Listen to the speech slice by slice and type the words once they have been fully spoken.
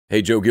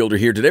Hey, Joe Gilder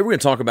here. Today we're going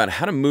to talk about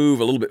how to move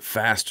a little bit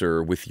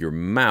faster with your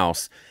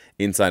mouse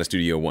inside of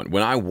Studio One.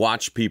 When I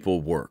watch people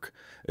work,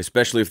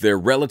 especially if they're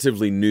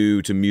relatively new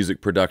to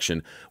music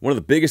production, one of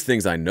the biggest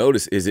things I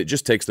notice is it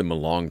just takes them a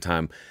long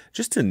time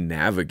just to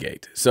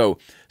navigate. So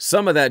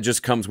some of that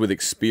just comes with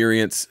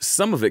experience.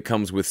 Some of it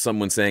comes with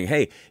someone saying,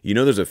 hey, you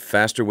know, there's a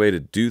faster way to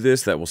do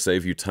this that will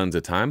save you tons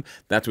of time.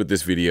 That's what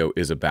this video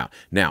is about.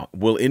 Now,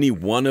 will any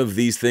one of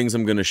these things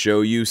I'm going to show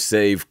you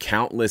save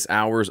countless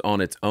hours on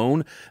its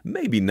own?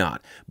 Maybe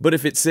not. But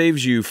if it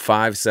saves you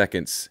 5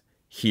 seconds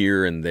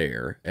here and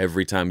there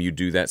every time you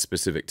do that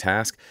specific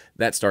task,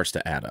 that starts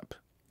to add up.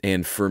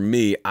 And for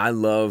me, I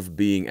love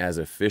being as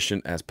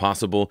efficient as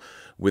possible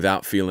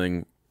without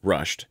feeling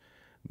rushed.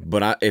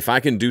 But if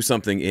I can do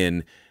something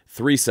in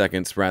 3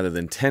 seconds rather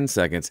than 10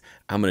 seconds,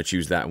 I'm going to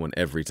choose that one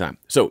every time.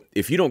 So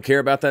if you don't care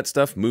about that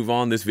stuff, move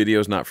on. This video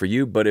is not for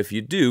you. But if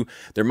you do,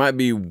 there might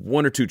be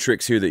 1 or 2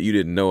 tricks here that you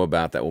didn't know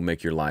about that will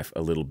make your life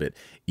a little bit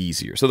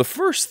easier. So the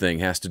first thing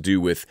has to do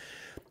with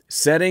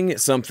setting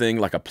something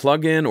like a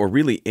plugin or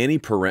really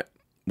any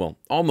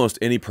almost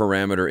any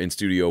parameter in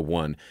Studio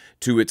One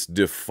to its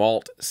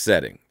default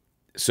setting.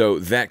 So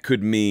that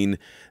could mean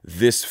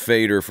this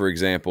fader, for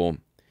example,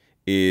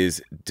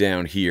 is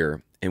down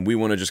here, and we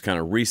want to just kind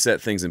of reset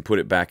things and put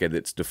it back at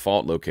its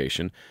default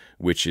location,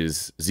 which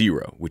is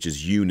 0, which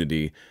is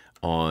unity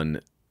on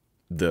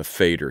the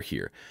fader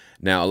here.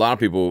 Now, a lot of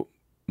people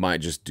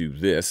might just do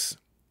this,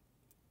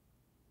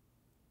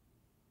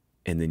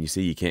 and then you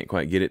see you can't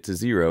quite get it to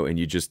 0, and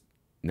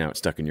now it's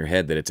stuck in your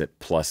head that it's at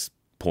plus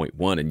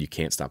 0.1 and you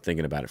can't stop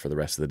thinking about it for the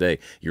rest of the day.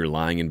 You're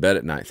lying in bed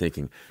at night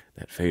thinking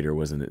that fader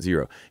wasn't at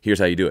 0. Here's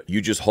how you do it.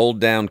 You just hold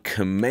down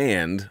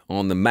Command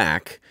on the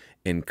Mac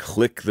and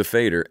click the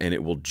fader and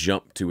it will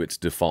jump to its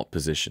default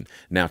position.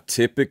 Now,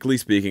 typically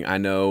speaking, I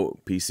know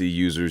PC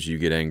users, you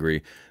get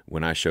angry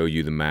when I show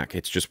you the Mac.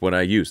 It's just what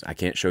I use. I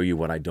can't show you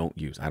what I don't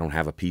use. I don't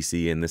have a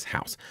PC in this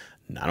house.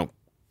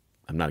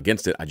 I'm not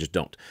against it. I just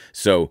don't.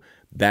 So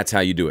that's how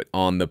you do it.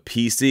 On the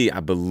PC, I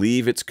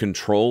believe it's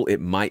Control.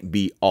 It might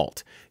be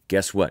Alt.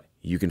 Guess what?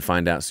 You can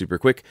find out super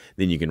quick.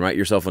 Then you can write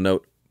yourself a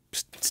note,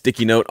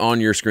 sticky note on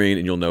your screen,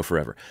 and you'll know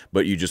forever.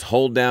 But you just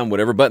hold down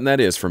whatever button that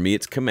is. For me,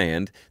 it's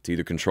Command. It's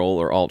either Control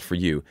or Alt for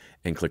you,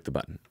 and click the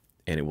button,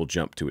 and it will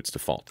jump to its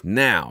default.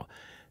 Now,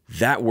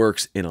 that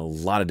works in a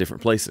lot of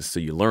different places. So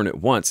you learn it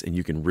once, and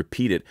you can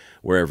repeat it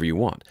wherever you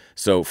want.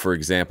 So, for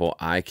example,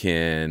 I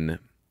can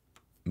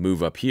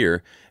move up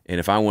here, and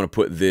if I want to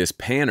put this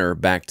panner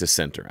back to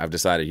center, I've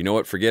decided, you know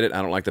what, forget it,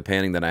 I don't like the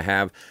panning that I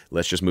have,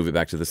 let's just move it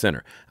back to the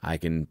center. I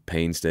can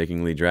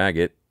painstakingly drag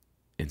it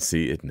and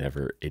see it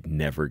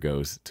never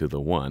goes to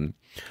the 1,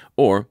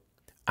 or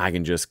I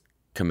can just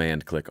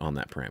Command click on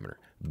that parameter.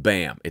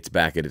 Bam, it's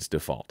back at its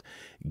default.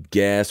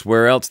 Guess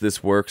where else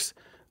this works?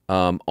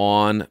 On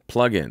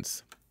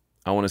plugins.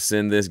 I want to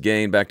send this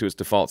gain back to its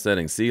default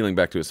setting, ceiling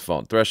back to its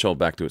default, threshold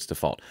back to its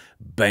default.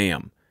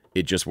 Bam,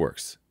 it just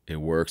works. It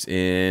works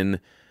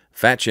in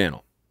Fat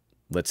Channel.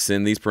 Let's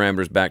send these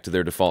parameters back to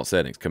their default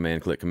settings.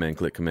 Command click, Command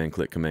click, Command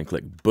click, Command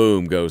click.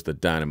 Boom goes the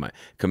dynamite.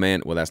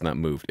 Command, well, that's not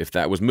moved. If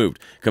that was moved,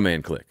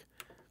 Command click.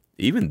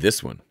 Even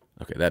this one,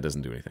 okay, that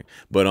doesn't do anything.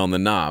 But on the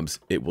knobs,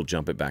 it will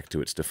jump it back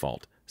to its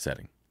default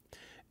setting.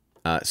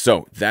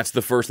 So that's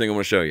the first thing I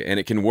want to show you. And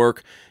it can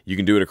work. You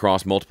can do it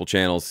across multiple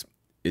channels.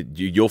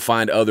 You'll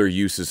find other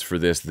uses for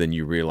this than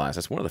you realize.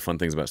 That's one of the fun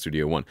things about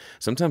Studio One.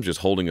 Sometimes just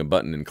holding a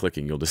button and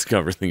clicking, you'll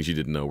discover things you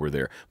didn't know were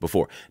there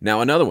before.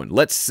 Now, another one.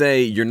 Let's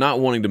say you're not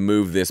wanting to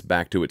move this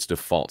back to its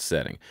default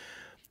setting.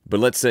 But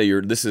let's say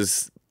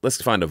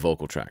let's find a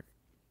vocal track.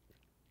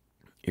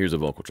 Here's a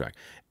vocal track.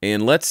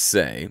 And let's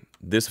say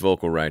this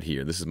vocal right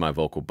here, this is my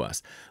vocal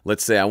bus.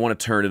 Let's say I want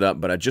to turn it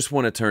up, but I just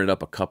want to turn it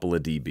up a couple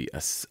of dB,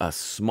 a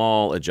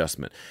small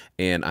adjustment.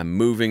 And I'm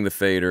moving the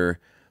fader,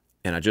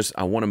 and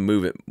I want to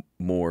move it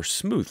more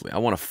smoothly. I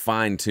want to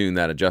fine tune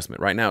that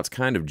adjustment. Right now, it's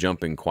kind of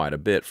jumping quite a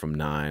bit from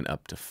 9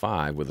 up to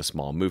 5 with a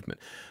small movement.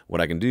 What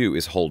I can do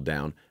is hold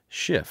down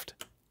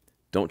Shift.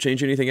 Don't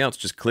change anything else.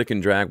 Just click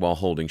and drag while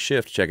holding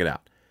Shift. Check it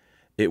out.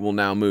 It will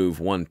now move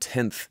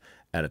 1/10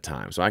 at a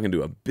time. So I can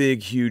do a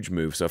big, huge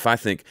move. So if I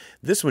think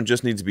this one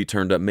just needs to be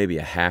turned up maybe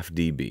a half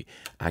dB,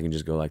 I can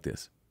just go like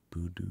this.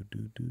 And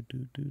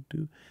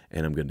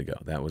I'm good to go.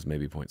 That was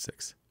maybe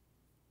 0.6.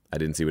 I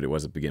didn't see what it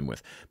was to begin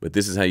with. But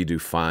this is how you do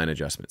fine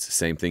adjustments.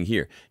 Same thing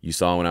here. You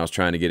saw when I was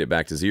trying to get it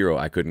back to 0,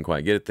 I couldn't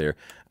quite get it there.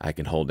 I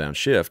can hold down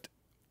Shift,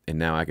 and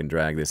now I can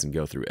drag this and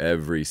go through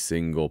every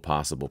single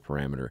possible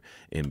parameter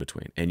in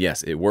between. And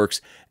yes, it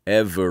works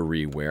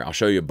everywhere. I'll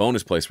show you a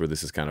bonus place where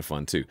this is kind of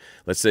fun too.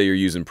 Let's say you're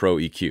using Pro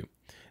EQ.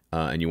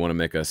 And you want to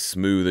make a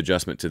smooth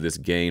adjustment to this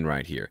gain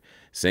right here.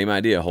 Same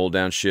idea, hold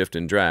down Shift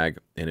and drag,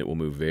 and it will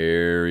move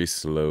very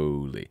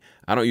slowly.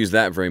 I don't use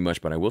that very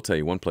much, but I will tell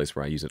you one place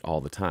where I use it all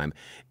the time.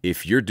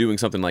 If you're doing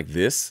something like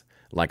this,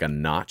 like a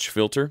notch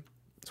filter,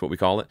 that's what we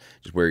call it,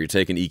 just where you're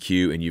taking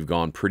EQ and you've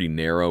gone pretty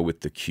narrow with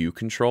the Q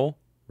control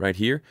right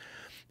here,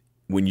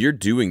 when you're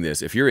doing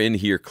this, if you're in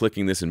here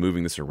clicking this and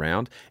moving this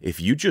around, if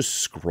you just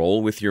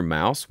scroll with your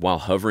mouse while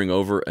hovering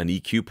over an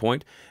EQ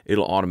point,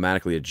 it'll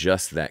automatically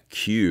adjust that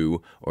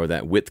Q or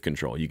that width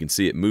control. You can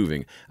see it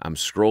moving. I'm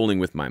scrolling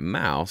with my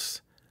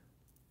mouse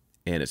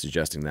and it's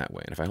adjusting that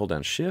way. And if I hold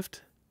down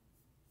Shift,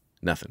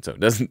 nothing. So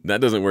that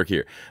doesn't work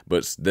here.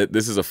 But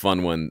this is a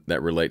fun one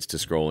that relates to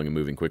scrolling and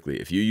moving quickly.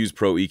 If you use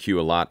Pro EQ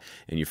a lot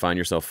and you find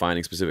yourself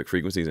finding specific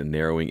frequencies and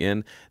narrowing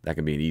in, that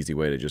can be an easy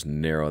way to just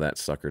narrow that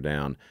sucker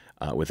down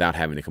without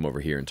having to come over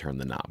here and turn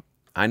the knob.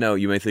 I know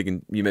you may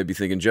be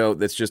thinking, Joe,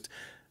 that's just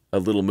a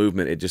little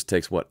movement. It just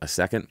takes, what, a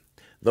second?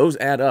 Those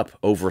add up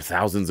over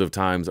thousands of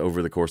times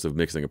over the course of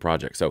mixing a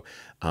project. So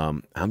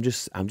I'm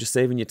just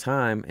saving you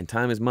time, and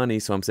time is money,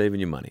 so I'm saving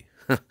you money.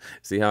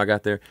 See how I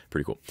got there?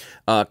 Pretty cool.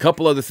 A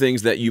couple other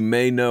things that you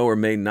may know or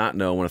may not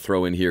know I want to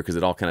throw in here because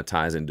it all kind of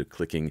ties into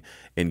clicking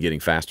and getting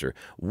faster.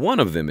 One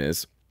of them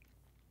is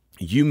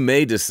you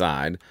may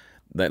decide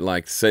that,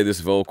 like, say this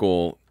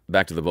vocal,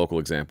 back to the vocal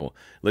example.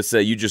 Let's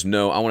say you just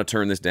know I want to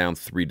turn this down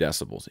 3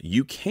 decibels.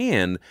 You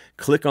can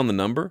click on the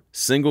number,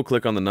 single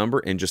click on the number,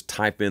 and just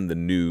type in the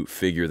new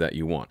figure that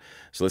you want.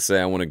 So let's say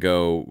I want to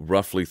go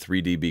roughly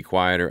 3 dB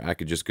quieter. I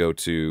could just go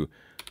to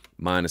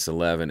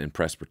 -11 and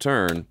press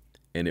return,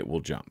 and it will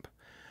jump.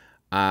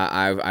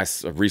 I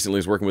recently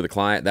was working with a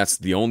client. That's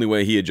the only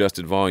way he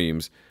adjusted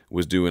volumes,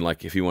 was doing,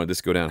 like, if he wanted this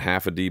to go down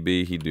half a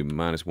dB, he'd do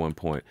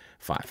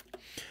 -1.5.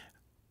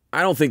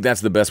 I don't think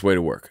that's the best way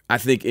to work. I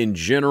think in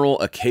general,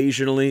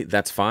 occasionally,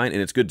 that's fine,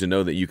 and it's good to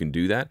know that you can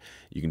do that.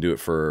 You can do it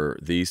for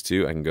these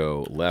two. I can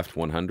go left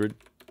 100,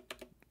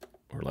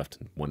 or left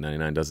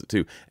 199 does it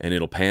too, and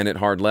it'll pan it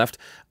hard left.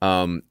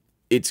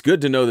 It's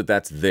good to know that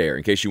that's there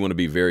in case you want to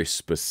be very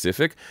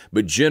specific.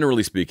 But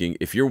generally speaking,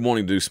 if you're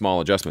wanting to do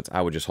small adjustments,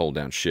 I would just hold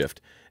down Shift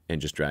and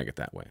just drag it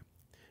that way.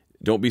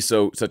 Don't be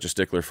such a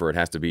stickler for it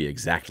has to be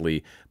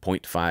exactly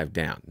 0.5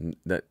 down.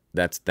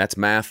 That's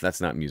math.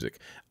 That's not music.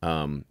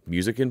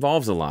 Music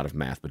involves a lot of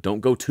math, but don't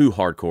go too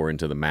hardcore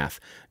into the math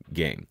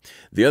game.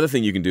 The other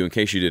thing you can do, in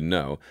case you didn't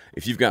know,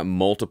 if you've got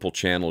multiple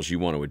channels you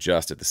want to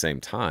adjust at the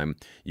same time,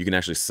 you can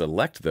actually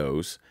select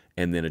those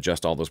and then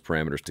adjust all those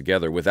parameters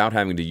together without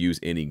having to use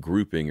any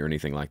grouping or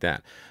anything like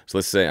that. So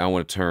let's say I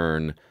want to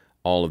turn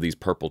all of these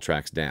purple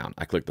tracks down.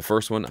 I click the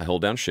first one, I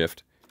hold down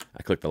Shift,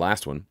 I click the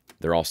last one,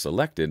 they're all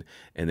selected,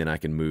 and then I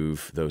can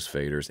move those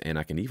faders, and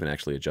I can even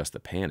actually adjust the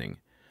panning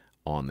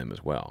on them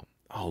as well.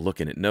 Oh,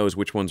 look, and it knows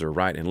which ones are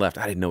right and left.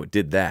 I didn't know it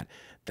did that.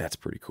 That's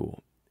pretty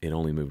cool. It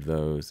only moved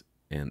those,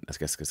 and I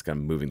guess it's kind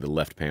of moving the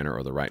left panner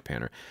or the right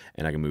panner,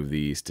 and I can move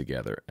these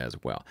together as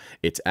well.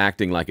 It's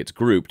acting like it's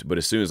grouped, but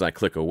as soon as I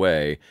click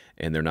away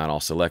and they're not all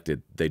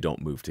selected, they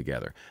don't move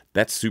together.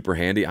 That's super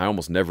handy. I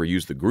almost never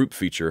use the group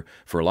feature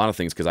for a lot of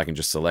things because I can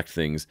just select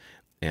things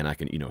and I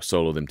can,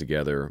 solo them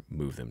together,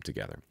 move them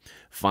together.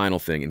 Final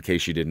thing, in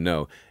case you didn't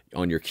know,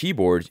 on your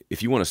keyboard,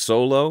 if you want to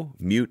solo,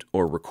 mute,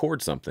 or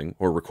record something,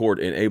 or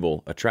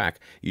enable a track,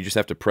 you just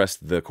have to press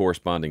the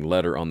corresponding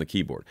letter on the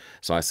keyboard.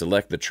 So I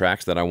select the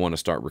tracks that I want to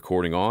start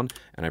recording on,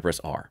 and I press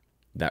R.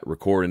 That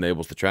record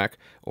enables the track,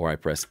 or I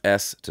press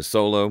S to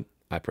solo,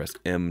 I press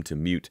M to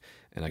mute,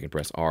 and I can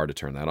press R to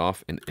turn that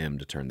off, and M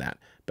to turn that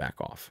back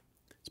off.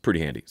 It's pretty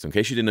handy. So in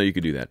case you didn't know you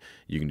could do that,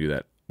 you can do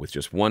that with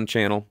just one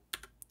channel,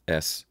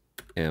 S,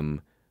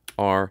 M,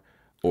 R,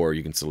 or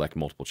you can select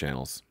multiple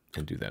channels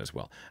and do that as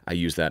well. I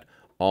use that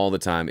all the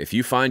time. If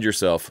you find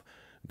yourself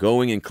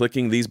going and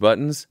clicking these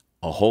buttons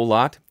a whole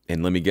lot,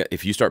 and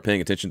if you start paying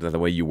attention to the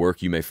way you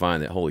work, you may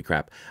find that, holy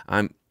crap,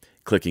 I'm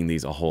clicking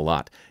these a whole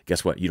lot.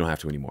 Guess what? You don't have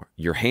to anymore.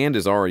 Your hand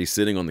is already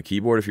sitting on the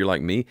keyboard. If you're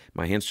like me,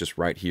 my hand's just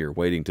right here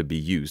waiting to be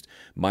used.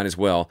 Might as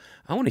well.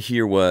 I want to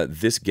hear what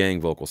this gang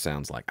vocal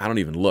sounds like. I don't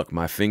even look.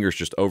 My finger's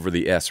just over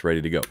the S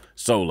ready to go.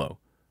 Solo.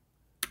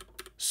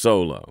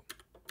 Solo.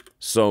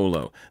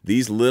 Solo.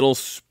 These little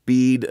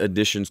speed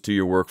additions to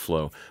your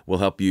workflow will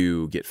help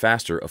you get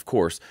faster, of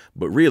course,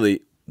 but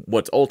really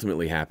what's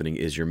ultimately happening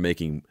is you're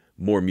making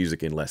more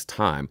music in less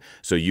time.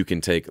 So you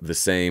can take the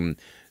same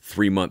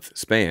 3-month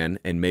span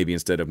and maybe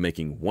instead of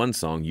making one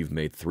song, you've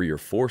made 3 or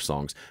 4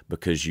 songs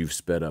because you've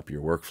sped up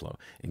your workflow.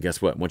 And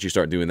guess what? Once you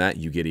start doing that,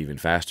 you get even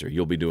faster.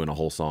 You'll be doing a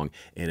whole song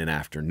in an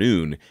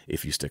afternoon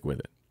if you stick with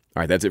it. All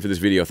right, that's it for this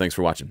video. Thanks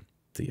for watching.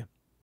 See ya.